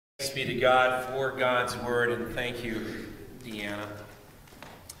Thanks be to God for God's Word, and thank you, Deanna.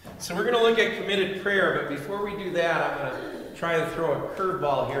 So we're going to look at committed prayer, but before we do that, I'm going to try to throw a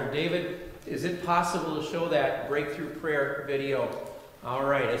curveball here. David, is it possible to show that breakthrough prayer video? All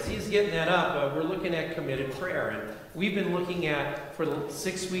right, as he's getting that up, we're looking at committed prayer, and we've been looking at, for the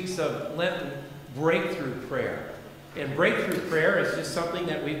 6 weeks of Lenten, breakthrough prayer. And breakthrough prayer is just something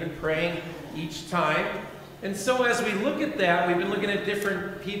that we've been praying each time. And so as we look at that, we've been looking at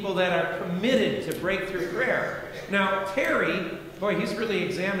different people that are committed to breakthrough prayer. Now, Terry, boy, he's really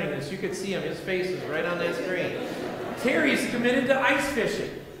examining this. You could see him. His face is right on that screen. Terry's committed to ice fishing.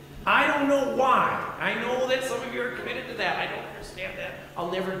 I don't know why. I know that some of you are committed to that. I don't understand that.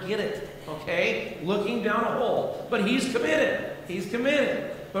 I'll never get it, okay? Looking down a hole. But he's committed. He's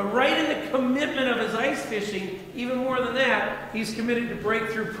committed. But right in the commitment of his ice fishing, even more than that, he's committed to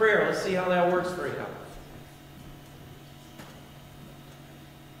breakthrough prayer. Let's see how that works for him.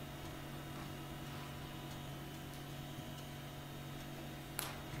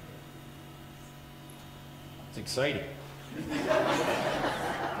 It's exciting.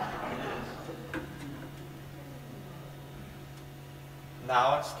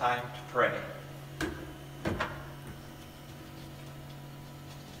 Now it's time to pray.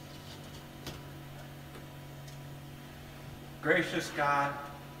 Gracious God,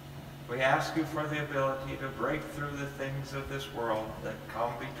 we ask you for the ability to break through the things of this world that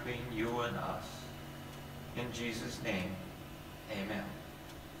come between you and us. In Jesus' name, amen.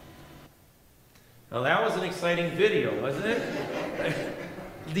 Now that was an exciting video, wasn't it?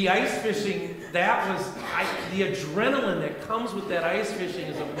 The ice fishing, that was, the adrenaline that comes with that ice fishing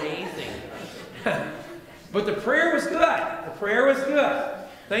is amazing. But the prayer was good. The prayer was good.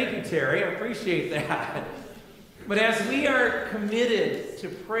 Thank you, Terry. I appreciate that. But as we are committed to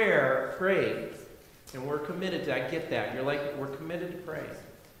prayer, pray. And we're committed to, I get that. You're like, we're committed to pray.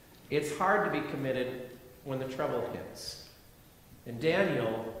 It's hard to be committed when the trouble hits. And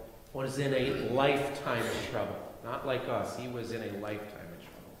Daniel was in a lifetime of trouble. Not like us. He was in a lifetime of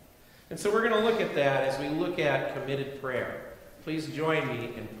trouble. And so we're going to look at that as we look at committed prayer. Please join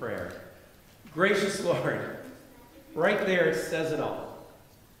me in prayer. Gracious Lord, right there it says it all.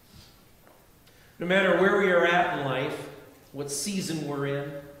 No matter where we are at in life, what season we're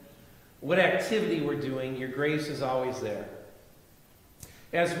in, what activity we're doing, your grace is always there.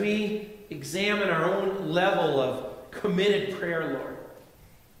 As we examine our own level of committed prayer, Lord,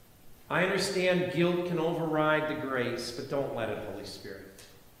 I understand guilt can override the grace, but don't let it, Holy Spirit.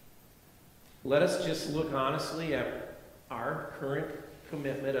 Let us just look honestly at our current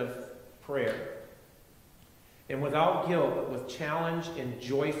commitment of prayer. And without guilt, but with challenge and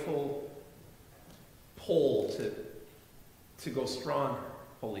joyful pull to go stronger,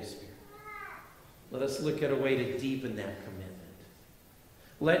 Holy Spirit. Let us look at a way to deepen that commitment.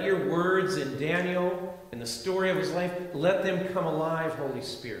 Let your words in Daniel and the story of his life, let them come alive, Holy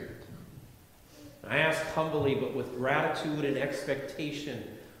Spirit. I ask humbly, but with gratitude and expectation,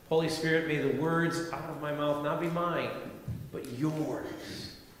 Holy Spirit, may the words out of my mouth not be mine, but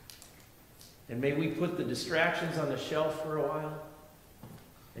yours. And may we put the distractions on the shelf for a while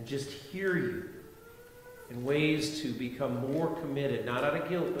and just hear you in ways to become more committed, not out of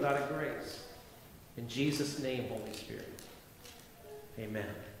guilt, but out of grace. In Jesus' name, Holy Spirit. Amen.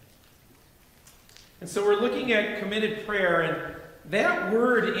 And so we're looking at committed prayer, and that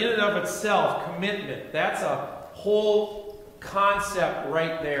word in and of itself, commitment, that's a whole concept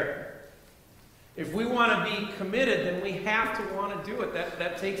right there. If we want to be committed, then we have to want to do it.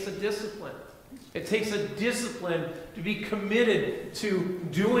 That takes a discipline. It takes a discipline to be committed to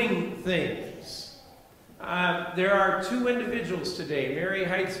doing things. There are two individuals today, Mary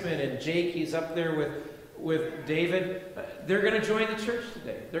Heitzman and Jake. He's up there with David. They're going to join the church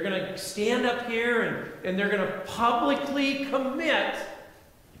today. They're going to stand up here and they're going to publicly commit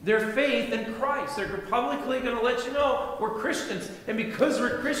their faith in Christ. They're publicly going to let you know we're Christians. And because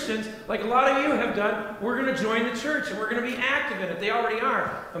we're Christians, like a lot of you have done, we're going to join the church and we're going to be active in it. They already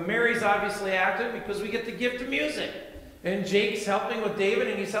are. But Mary's obviously active because we get the gift of music. And Jake's helping with David,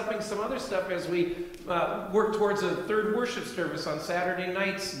 and he's helping some other stuff as we work towards a third worship service on Saturday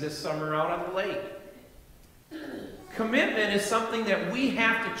nights this summer out on the lake. Commitment is something that we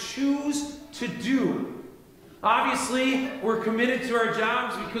have to choose to do. Obviously, we're committed to our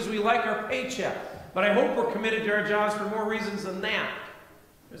jobs because we like our paycheck. But I hope we're committed to our jobs for more reasons than that.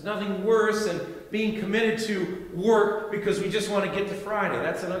 There's nothing worse than being committed to work because we just want to get to Friday.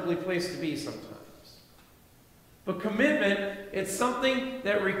 That's an ugly place to be sometimes. But commitment, it's something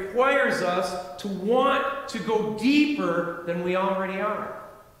that requires us to want to go deeper than we already are.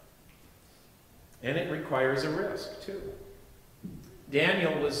 And it requires a risk, too.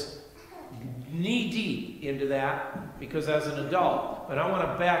 Daniel was knee-deep into that because as an adult. But I want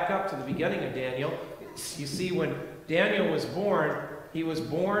to back up to the beginning of Daniel. You see, when Daniel was born, he was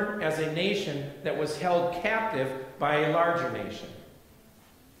born as a nation that was held captive by a larger nation.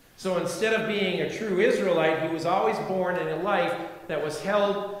 So instead of being a true Israelite, he was always born in a life that was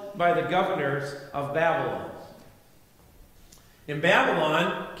held by the governors of Babylon. In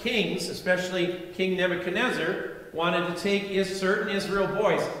Babylon, kings, especially King Nebuchadnezzar, wanted to take certain Israel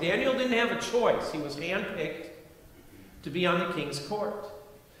boys. Daniel didn't have a choice. He was handpicked to be on the king's court.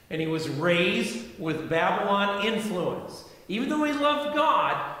 And he was raised with Babylon influence. Even though he loved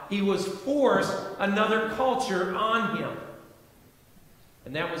God, he was forced another culture on him.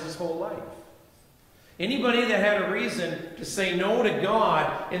 And that was his whole life. Anybody that had a reason to say no to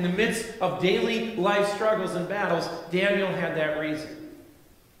God in the midst of daily life struggles and battles, Daniel had that reason.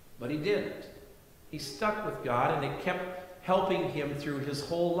 But he didn't. He stuck with God, and it kept helping him through his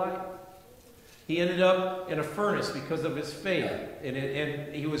whole life. He ended up in a furnace because of his faith,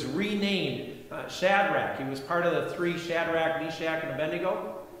 and he was renamed Shadrach. He was part of the three, Shadrach, Meshach, and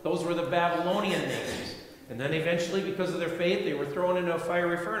Abednego. Those were the Babylonian names. And then eventually, because of their faith, they were thrown into a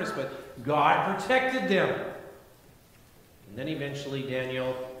fiery furnace, but God protected them. And then eventually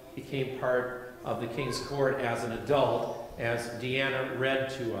Daniel became part of the king's court as an adult, as Deanna read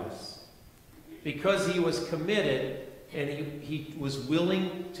to us. Because he was committed and he was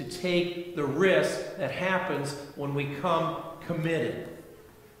willing to take the risk that happens when we come committed.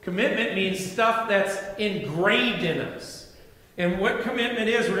 Commitment means stuff that's ingrained in us. And what commitment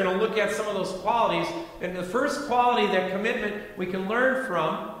is, we're going to look at some of those qualities. And the first quality that commitment we can learn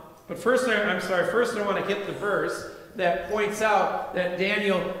from, but first I want to hit the verse that points out that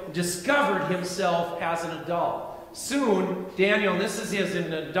Daniel discovered himself as an adult. Soon, Daniel, and this is his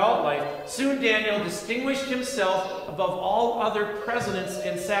in adult life, soon Daniel distinguished himself above all other presidents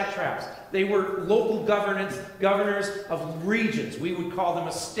and satraps. They were local governors of regions. We would call them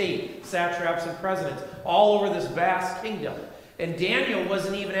a state, satraps and presidents, all over this vast kingdom. And Daniel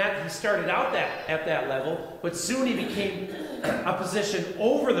wasn't even he started out at that level, but soon he became a position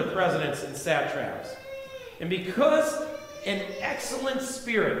over the presidents and satraps. And because an excellent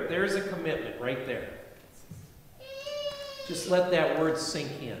spirit, there's a commitment right there. Just let that word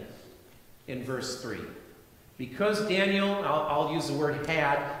sink in verse 3. Because Daniel, I'll use the word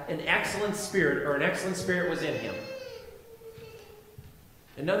had, an excellent spirit, or an excellent spirit was in him.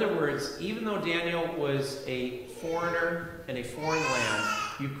 In other words, even though Daniel was a foreigner in a foreign land,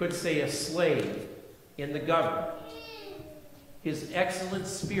 you could say a slave in the government, his excellent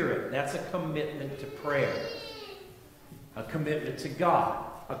spirit, that's a commitment to prayer, a commitment to God,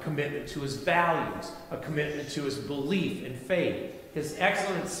 a commitment to his values, a commitment to his belief and faith. His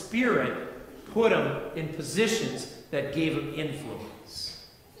excellent spirit put him in positions that gave him influence.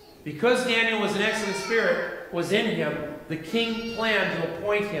 Because Daniel was an excellent spirit was in him, the king planned to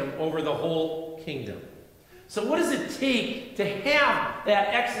appoint him over the whole kingdom. So what does it take to have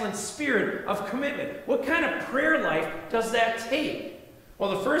that excellent spirit of commitment? What kind of prayer life does that take?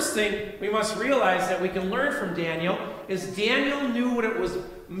 Well, the first thing we must realize that we can learn from Daniel is Daniel knew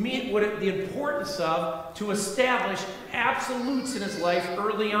the importance of to establish absolutes in his life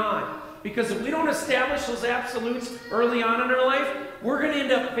early on. Because if we don't establish those absolutes early on in our life, we're going to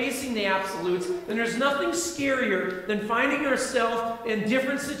end up facing the absolutes, and there's nothing scarier than finding ourselves in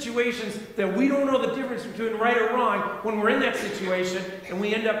different situations that we don't know the difference between right or wrong when we're in that situation, and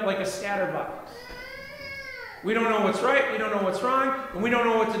we end up like a scatterbox. We don't know what's right, we don't know what's wrong, and we don't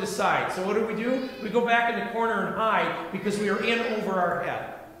know what to decide. So what do? We go back in the corner and hide because we are in over our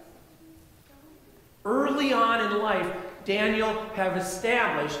head. Early on in life, Daniel had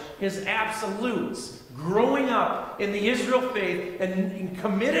established his absolutes, growing up in the Israel faith and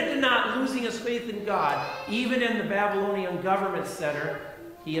committed to not losing his faith in God. Even in the Babylonian government center,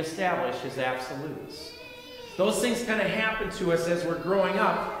 he established his absolutes. Those things kind of happen to us as we're growing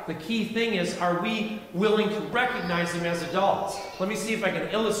up. The key thing is, are we willing to recognize them as adults? Let me see if I can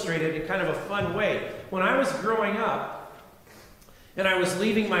illustrate it in kind of a fun way. When I was growing up, and I was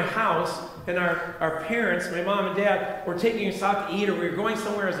leaving my house, and our parents, my mom and dad, were taking us out to eat, or we were going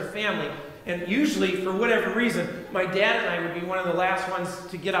somewhere as a family. And usually, for whatever reason, my dad and I would be one of the last ones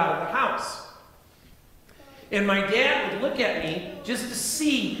to get out of the house. And my dad would look at me just to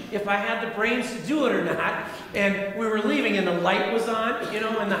see if I had the brains to do it or not. And we were leaving, and the light was on,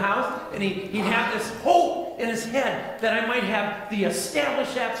 in the house. And he'd have this hope in his head that I might have the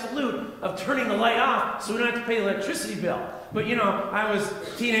established absolute of turning the light off so we don't have to pay the electricity bill. But, I was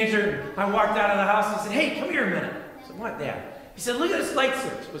a teenager. I walked out of the house and said, "Hey, come here a minute." I said, "What, Dad?" He said, "Look at this light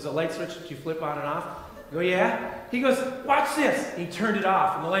switch." It was a light switch that you flip on and off. I go, yeah? He goes, watch this. He turned it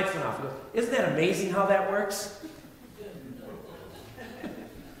off, and the lights went off. He goes, isn't that amazing how that works?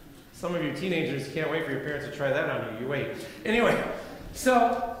 Some of you teenagers can't wait for your parents to try that on you. You wait. Anyway,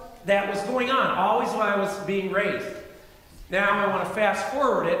 so that was going on, always while I was being raised. Now I want to fast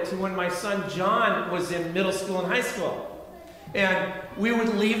forward it to when my son John was in middle school and high school. And we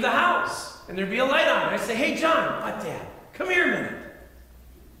would leave the house, and there'd be a light on. And I'd say, hey, John. What, Dad? Come here a minute.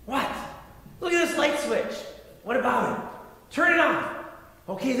 What? Look at this light switch. What about it? Turn it off.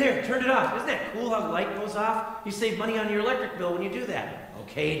 Okay, there, turn it off. Isn't that cool how the light goes off? You save money on your electric bill when you do that.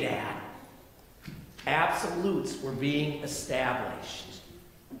 Okay, Dad. Absolutes were being established.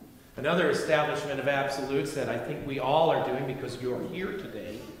 Another establishment of absolutes that I think we all are doing because you're here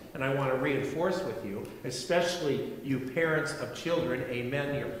today, and I want to reinforce with you, especially you parents of children,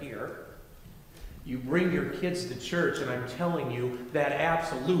 amen, you're here. You bring your kids to church, and I'm telling you that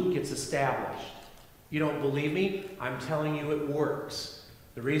absolute gets established. You don't believe me? I'm telling you it works.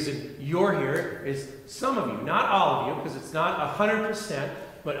 The reason you're here is some of you, not all of you, because it's not 100%,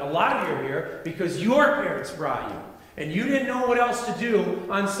 but a lot of you are here because your parents brought you. And you didn't know what else to do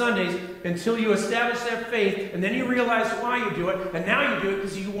on Sundays until you established that faith, and then you realized why you do it, and now you do it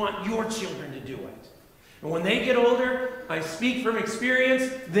because you want your children to do it. And when they get older, I speak from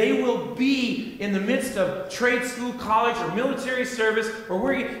experience, they will be in the midst of trade school, college, or military service, or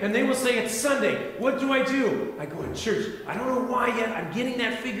working, and they will say, it's Sunday. What do? I go to church. I don't know why yet. I'm getting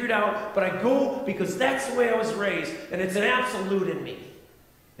that figured out, but I go because that's the way I was raised, and it's an absolute in me.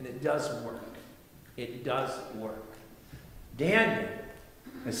 And it does work. It does work. Daniel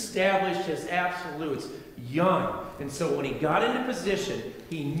established his absolutes young. And so when he got into position,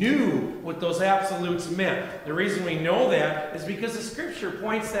 he knew what those absolutes meant. The reason we know that is because the scripture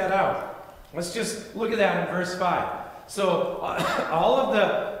points that out. Let's just look at that in verse 5. So all of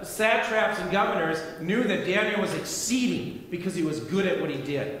the satraps and governors knew that Daniel was exceeding because he was good at what he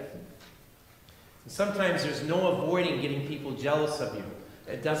did. And sometimes there's no avoiding getting people jealous of you.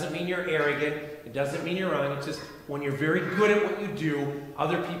 It doesn't mean you're arrogant. It doesn't mean you're wrong. It's just when you're very good at what you do,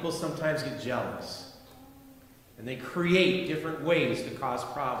 other people sometimes get jealous. And they create different ways to cause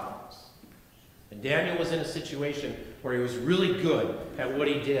problems. And Daniel was in a situation where he was really good at what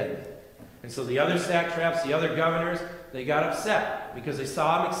he did. And so the other satraps, the other governors, they got upset because they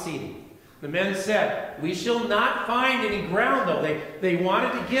saw him exceeding. The men said, we shall not find any ground, though. They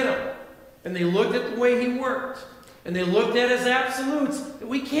wanted to get him. And they looked at the way he worked. And they looked at his absolutes.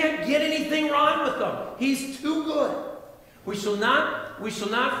 We can't get anything wrong with him. He's too good. We shall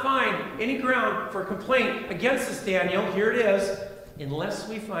not find any ground for complaint against this Daniel. Here it is. Unless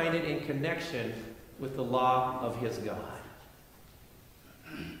we find it in connection with the law of his God.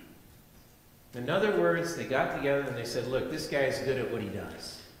 In other words, they got together and they said, look, this guy is good at what he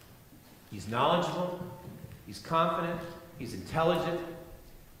does. He's knowledgeable. He's confident. He's intelligent.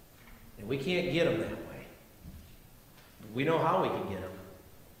 And we can't get him that way. We know how we can get him.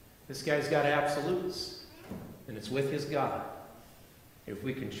 This guy's got absolutes, and it's with his God. If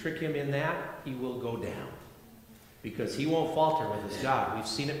we can trick him in that, he will go down. Because he won't falter with his God. We've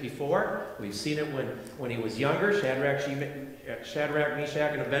seen it before. We've seen it when he was younger, Shadrach,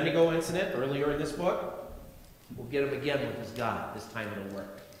 Meshach, and Abednego incident earlier in this book. We'll get him again with his God. This time it'll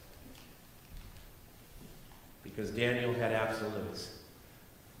work. Because Daniel had absolutes.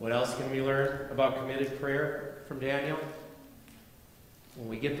 What else can we learn about committed prayer from Daniel? When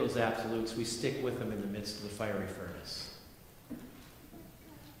we get those absolutes, we stick with them in the midst of the fiery furnace.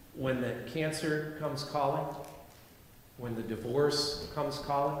 When the cancer comes calling, when the divorce comes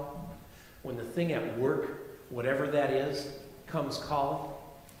calling, when the thing at work, whatever that is, comes calling,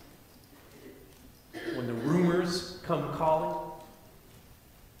 when the rumors come calling,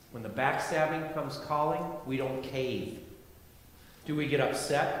 when the backstabbing comes calling, we don't cave. Do we get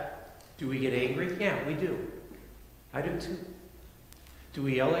upset? Do we get angry? Yeah, we do. I do too. Do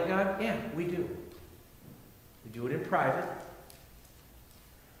we yell at God? Yeah, we do. We do it in private.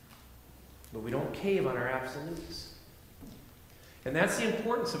 But we don't cave on our absolutes. And that's the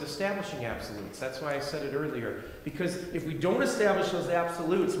importance of establishing absolutes. That's why I said it earlier. Because if we don't establish those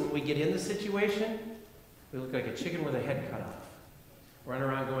absolutes, when we get in the situation, we look like a chicken with a head cut off. Run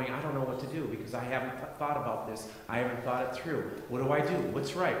around going, I don't know what to do because I haven't thought about this. I haven't thought it through. What do I do?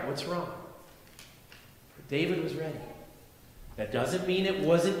 What's right? What's wrong? But David was ready. That doesn't mean it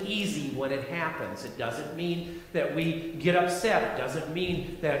wasn't easy when it happens. It doesn't mean that we get upset. It doesn't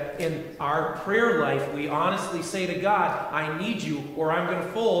mean that in our prayer life we honestly say to God, I need you or I'm going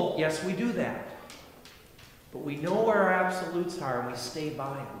to fold. Yes, we do that. But we know where our absolutes are and we stay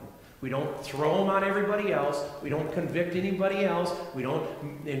by them. We don't throw them on everybody else. We don't convict anybody else. We don't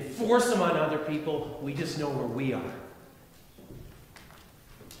enforce them on other people. We just know where we are.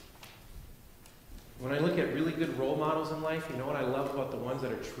 When I look at really good role models in life, you know what I love about the ones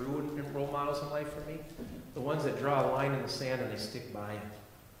that are true and role models in life for me? The ones that draw a line in the sand and they stick by it.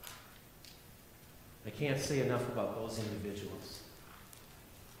 I can't say enough about those individuals.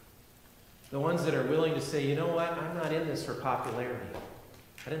 The ones that are willing to say, you know what, I'm not in this for popularity.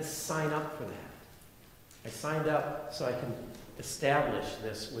 I didn't sign up for that. I signed up so I can establish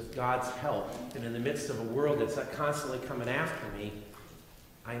this with God's help. And in the midst of a world that's constantly coming after me,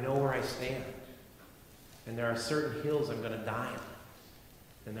 I know where I stand. And there are certain hills I'm going to die on.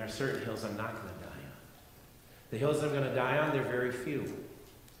 And there are certain hills I'm not going to die on. The hills I'm going to die on, they're very few.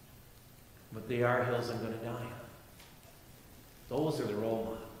 But they are hills I'm going to die on. Those are the role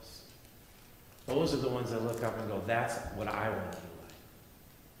models. Those are the ones that look up and go, that's what I want to be like.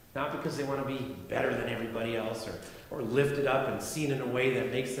 Not because they want to be better than everybody else or lifted up and seen in a way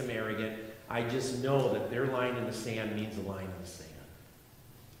that makes them arrogant. I just know that their line in the sand means a line in the sand.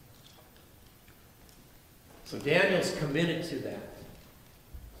 So Daniel's committed to that.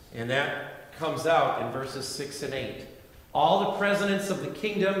 And that comes out in verses 6 and 8. All the presidents of the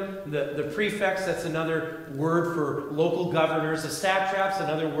kingdom, the prefects, that's another word for local governors. The satraps,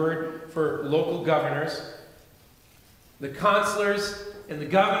 another word for local governors. The consulars and the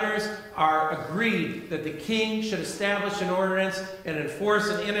governors are agreed that the king should establish an ordinance and enforce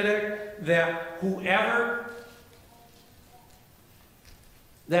an edict that whoever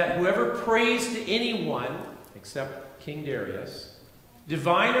prays to anyone, except King Darius,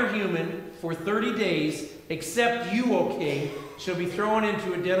 divine or human, for 30 days, except you, O king, shall be thrown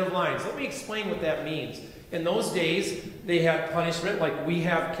into a den of lions. Let me explain what that means. In those days, they had punishment, like we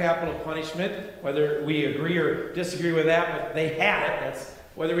have capital punishment, whether we agree or disagree with that, but they had it. That's,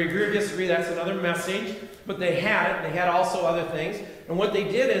 whether we agree or disagree, that's another message. But they had it. They had also other things. And what they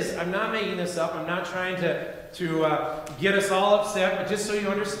did is, I'm not making this up, I'm not trying to get us all upset, but just so you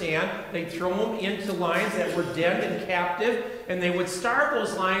understand, they'd throw them into lions that were dead and captive, and they would starve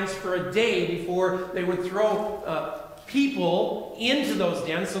those lions for a day before they would throw people into those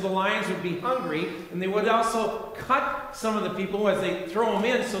dens, so the lions would be hungry, and they would also cut some of the people as they throw them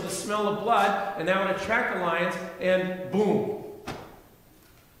in, so the smell of blood, and that would attract the lions, and boom.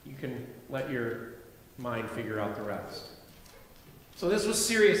 You can let your mind figure out the rest. So this was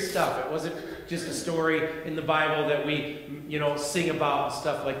serious stuff. It wasn't just a story in the Bible that we, sing about and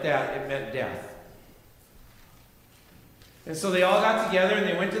stuff like that. It meant death. And so they all got together and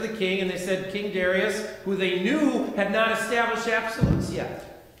they went to the king and they said, King Darius, who they knew had not established absolutes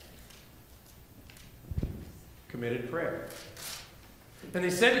yet, committed prayer. And they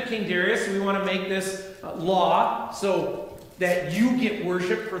said to King Darius, we want to make this law so that you get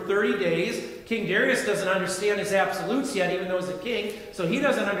worship for 30 days. King Darius doesn't understand his absolutes yet, even though he's a king, so he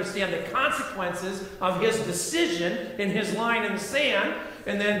doesn't understand the consequences of his decision in his line in the sand.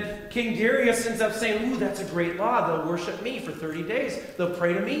 And then King Darius ends up saying, ooh, that's a great law. They'll worship me for 30 days. They'll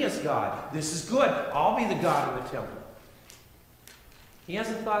pray to me as God. This is good. I'll be the God in the temple. He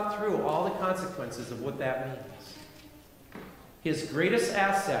hasn't thought through all the consequences of what that means. His greatest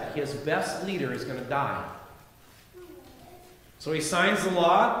asset, his best leader, is going to die. So he signs the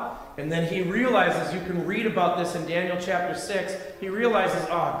law, and then he realizes, you can read about this in Daniel chapter 6, he realizes,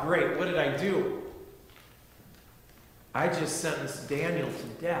 oh great, what did I do? I just sentenced Daniel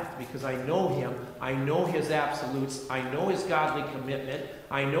to death because I know him, I know his absolutes, I know his godly commitment,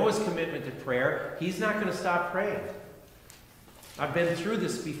 I know his commitment to prayer. He's not going to stop praying. I've been through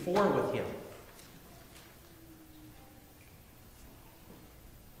this before with him.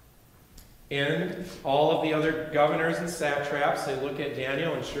 And all of the other governors and satraps, they look at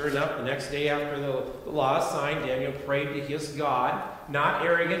Daniel, and sure enough, the next day after the law is signed, Daniel prayed to his God. Not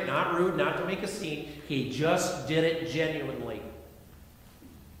arrogant, not rude, not to make a scene. He just did it genuinely.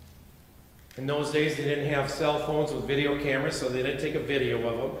 In those days, they didn't have cell phones with video cameras, so they didn't take a video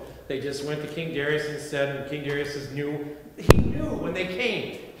of them. They just went to King Darius and said, and King Darius knew when they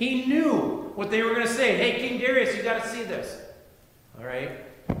came. He knew what they were going to say. Hey, King Darius, you got to see this. All right?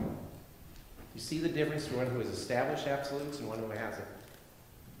 You see the difference between one who has established absolutes and one who hasn't?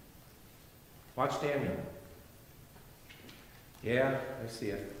 Watch Daniel. Yeah, I see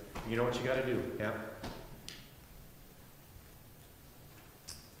it. You know what you got to do, yeah?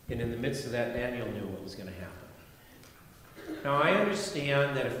 And in the midst of that, Daniel knew what was going to happen. Now, I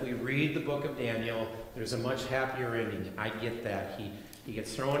understand that if we read the book of Daniel, there's a much happier ending. I get that. He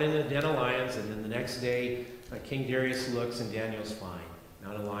gets thrown in the den of lions, and then the next day, King Darius looks, and Daniel's fine.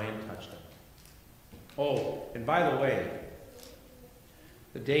 Not a lion touched him. Oh, and by the way,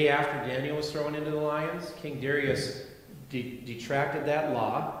 The day after Daniel was thrown into the lions, King Darius detracted that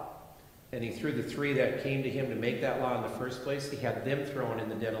law, and he threw the 3 that came to him to make that law in the first place. He had them thrown in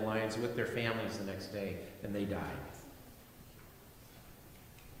the den of lions with their families the next day, and they died.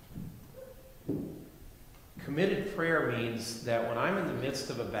 Committed prayer means that when I'm in the midst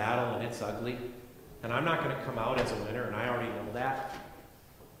of a battle and it's ugly, and I'm not going to come out as a winner, and I already know that,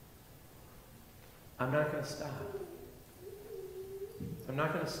 I'm not going to stop. I'm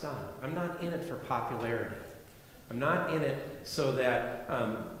not going to stop. I'm not in it for popularity. I'm not in it so that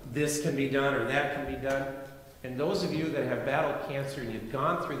this can be done or that can be done. And those of you that have battled cancer and you've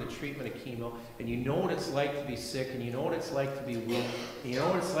gone through the treatment of chemo and you know what it's like to be sick and you know what it's like to be weak, and you know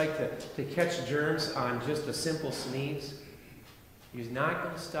what it's like to catch germs on just a simple sneeze, you're not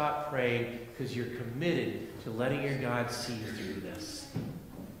going to stop praying because you're committed to letting your God see you through this.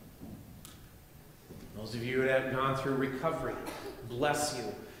 Those of you that have gone through recovery, bless you.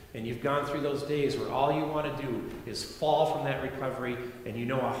 And you've gone through those days where all you want to do is fall from that recovery, and you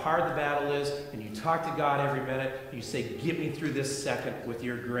know how hard the battle is, and you talk to God every minute, and you say, get me through this second with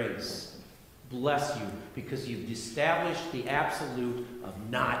your grace. Bless you, because you've established the absolute of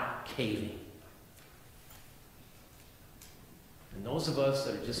not caving. And those of us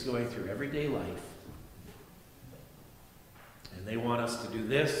that are just going through everyday life, and they want us to do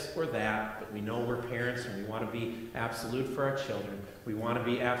this or that, but we know we're parents and we want to be absolute for our children. We want to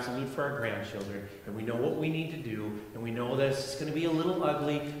be absolute for our grandchildren. And we know what we need to do. And we know that it's going to be a little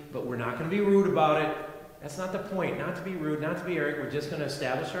ugly, but we're not going to be rude about it. That's not the point. Not to be rude, not to be arrogant. We're just going to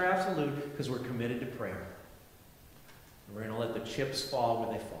establish our absolute because we're committed to prayer. And we're going to let the chips fall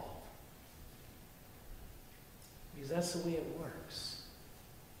where they fall. Because that's the way it works.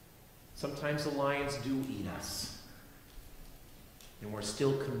 Sometimes the lions do eat us. And we're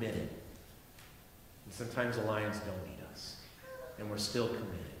still committed. And sometimes the lions don't eat us. And we're still committed.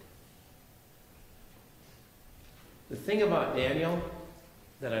 The thing about Daniel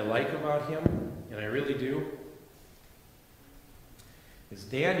that I like about him, and I really do, is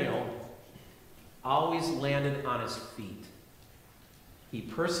Daniel always landed on his feet. He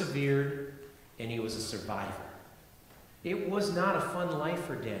persevered, and he was a survivor. It was not a fun life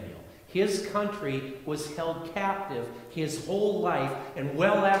for Daniel. His country was held captive his whole life and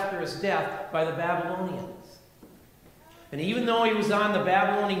well after his death by the Babylonians. And even though he was on the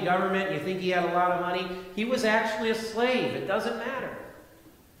Babylonian government and you think he had a lot of money, he was actually a slave. It doesn't matter.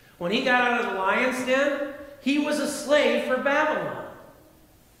 When he got out of the lion's den, he was a slave for Babylon.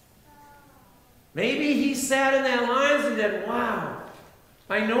 Maybe he sat in that lion's den, wow,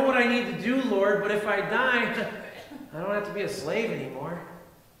 I know what I need to do, Lord, but if I die, I don't have to be a slave anymore.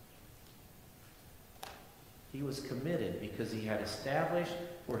 He was committed because he had established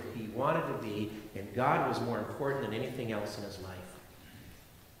where he wanted to be, and God was more important than anything else in his life.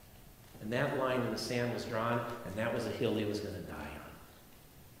 And that line in the sand was drawn, and that was a hill he was going to die on.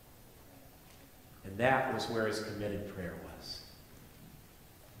 And that was where his committed prayer was.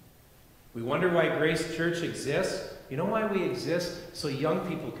 We wonder why Grace Church exists. You know why we exist? So young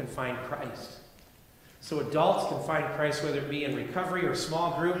people can find Christ. So adults can find Christ, whether it be in recovery or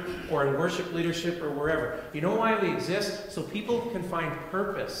small group or in worship leadership or wherever. You know why we exist? So people can find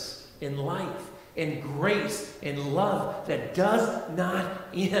purpose in life, in grace, in love that does not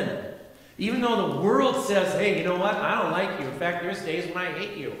end. Even though the world says, hey, you know what? I don't like you. In fact, there's days when I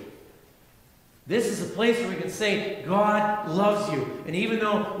hate you. This is a place where we can say, God loves you. And even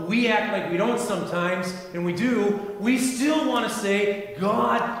though we act like we don't sometimes, and we do, we still want to say,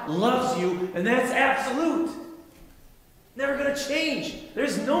 God loves you, and that's absolute. Never going to change.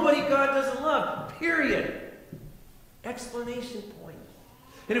 There's nobody God doesn't love, period. Explanation point.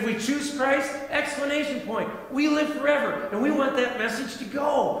 And if we choose Christ, explanation point. We live forever, and we want that message to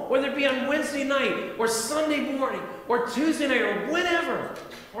go, whether it be on Wednesday night, or Sunday morning, or Tuesday night, or whenever,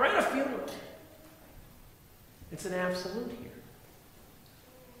 or at a funeral. It's an absolute here.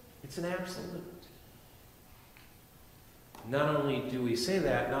 It's an absolute. Not only do we say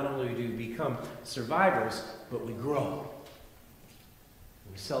that, not only do we become survivors, but we grow.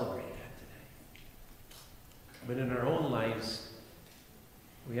 We celebrate that today. But in our own lives,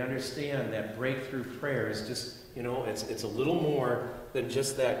 we understand that breakthrough prayer is just, you know, it's a little more than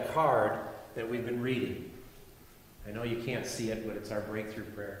just that card that we've been reading. I know you can't see it, but it's our breakthrough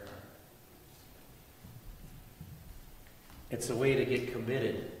prayer card. It's a way to get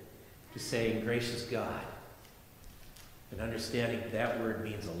committed to saying, gracious God, and understanding that word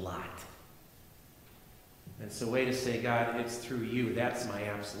means a lot. And it's a way to say, God, it's through you. That's my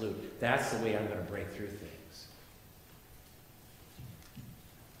absolute. That's the way I'm going to break through things.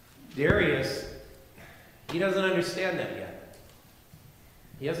 Darius, he doesn't understand that yet.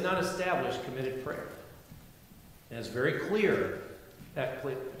 He has not established committed prayer. And it's very clear that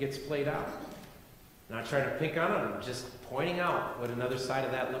gets played out. Not trying to pick on him, just pointing out what another side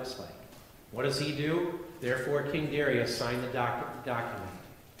of that looks like. What does he do? Therefore, King Darius signed the document.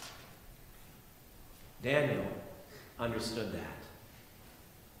 Daniel understood that.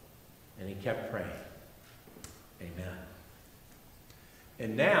 And he kept praying. Amen.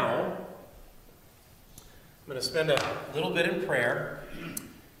 And now, I'm going to spend a little bit in prayer.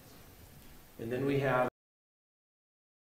 And then we have